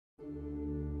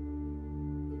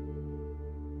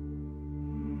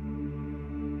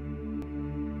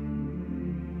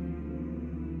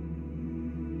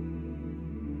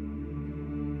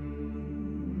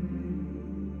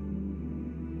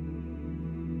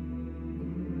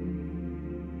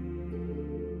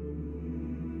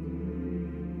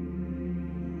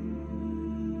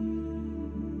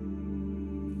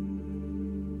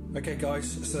Okay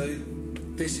guys, so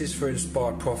this is for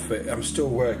Inspired Profit. I'm still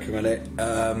working on it.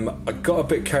 I got a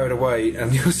bit carried away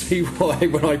and you'll see why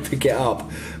when I pick it up,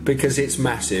 because it's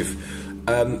massive.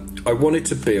 I wanted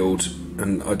to build,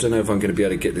 and I don't know if I'm going to be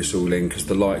able to get this all in because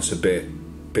the light's a bit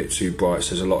too bright,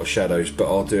 so there's a lot of shadows, but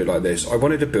I'll do it like this. I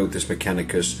wanted to build this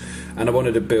Mechanicus, and I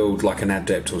wanted to build like an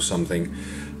Adept or something,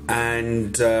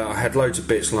 and I had loads of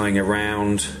bits lying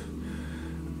around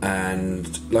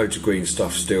and loads of green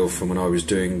stuff still from when I was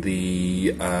doing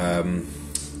the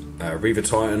Reaver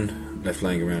Titan left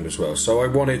laying around as well. So I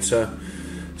wanted to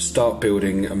start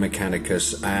building a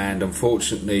Mechanicus, and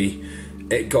unfortunately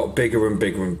it got bigger and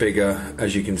bigger and bigger.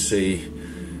 As you can see,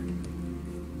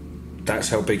 that's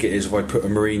how big it is if I put a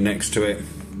marine next to it.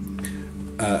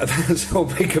 That's how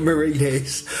big a marine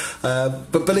is.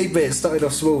 But believe me, it started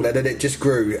off small and then it just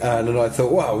grew, and then I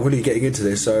thought, wow, I'm really getting into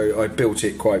this, so I built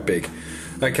it quite big.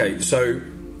 Okay, so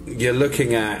you're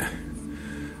looking at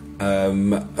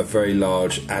a very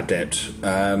large Adept.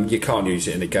 You can't use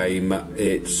it in a game,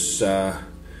 it's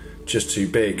just too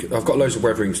big. I've got loads of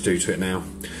weathering to do to it now.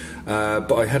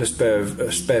 But I had a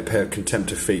spare pair of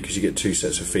Contemptor feet, because you get 2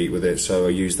 sets of feet with it, so I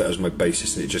used that as my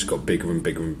basis, and it just got bigger and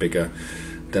bigger and bigger.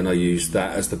 Then I used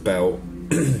that as the belt,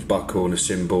 buckle and a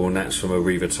symbol, and that's from a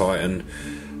Reaver Titan.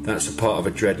 That's a part of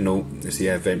a Dreadnought. It's the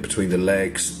air vent between the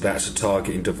legs. That's a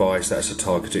targeting device. That's a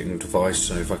targeting device,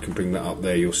 so if I can bring that up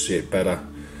there you'll see it better.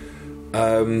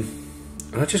 And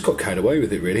I just got carried away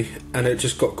with it really, and it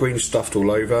just got green stuffed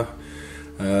all over.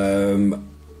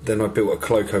 Then I built a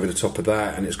cloak over the top of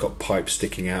that, and it's got pipes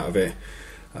sticking out of it.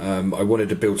 I wanted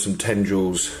to build some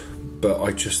tendrils, but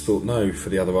I just thought no, for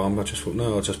the other arm, I just thought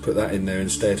no, I'll just put that in there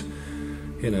instead.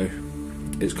 You know,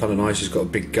 it's kind of nice, it's got a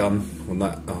big gun on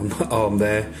that arm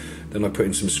there. Then I put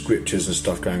in some scriptures and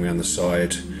stuff going around the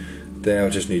side. There I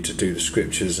just need to do the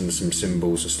scriptures and some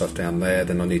symbols and stuff down there.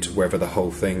 Then I need to weather the whole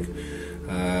thing,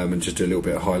 and just do a little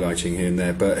bit of highlighting here and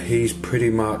there. But he's pretty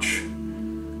much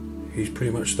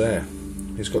there.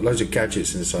 He's got loads of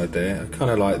gadgets inside there. I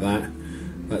kind of like that.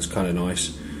 That's kind of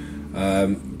nice.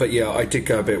 But yeah, I did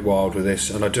go a bit wild with this,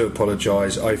 and I do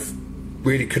apologise. I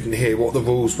really couldn't hear what the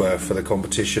rules were for the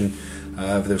competition.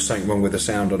 There was something wrong with the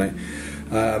sound on it.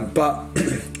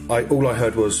 But all I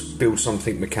heard was build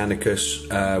something Mechanicus.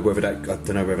 Whether that, I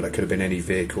don't know whether that could have been any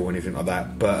vehicle or anything like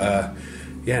that. But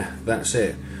yeah, that's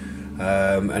it.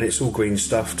 And it's all green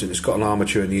stuffed, and it's got an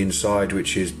armature in the inside,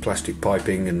 which is plastic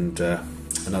piping and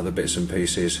other bits and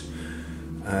pieces.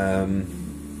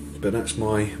 But that's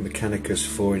my Mechanicus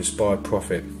for Inspired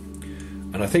Profit,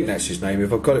 and I think that's his name.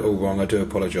 If I've got it all wrong, I do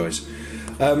apologise.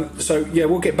 So yeah,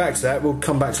 we'll get back to that. We'll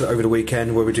come back to that over the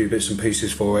weekend where we do bits and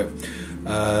pieces for it.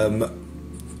 I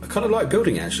kind of like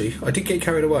building it, actually. I did get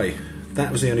carried away.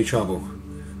 That was the only trouble.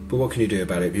 But what can you do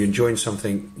about it? If you're enjoying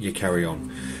something, you carry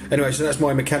on. Anyway, so that's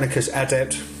my Mechanicus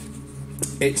Adept.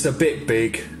 It's a bit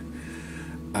big,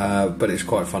 but it's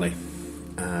quite funny.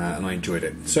 And I enjoyed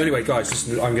it. So anyway guys,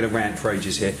 listen, I'm going to rant for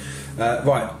ages here.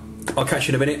 Right, I'll catch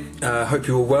you in a minute. Hope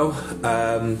you're all well.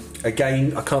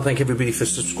 Again, I can't thank everybody for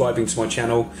subscribing to my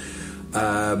channel.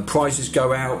 Prizes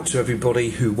go out to everybody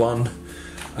who won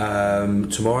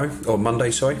tomorrow, or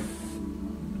Monday, sorry.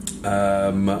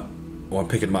 Well, I'm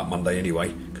picking them up Monday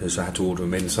anyway, because I had to order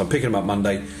them in. So I'm picking them up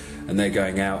Monday, and they're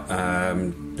going out.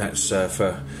 That's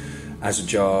for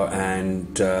Azajar,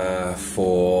 and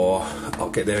for, I'll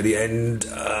get there at the end,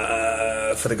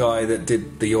 for the guy that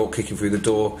did the York kicking through the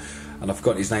door, and I've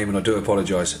forgotten his name and I do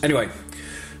apologise. Anyway,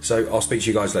 so I'll speak to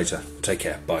you guys later. Take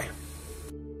care, bye.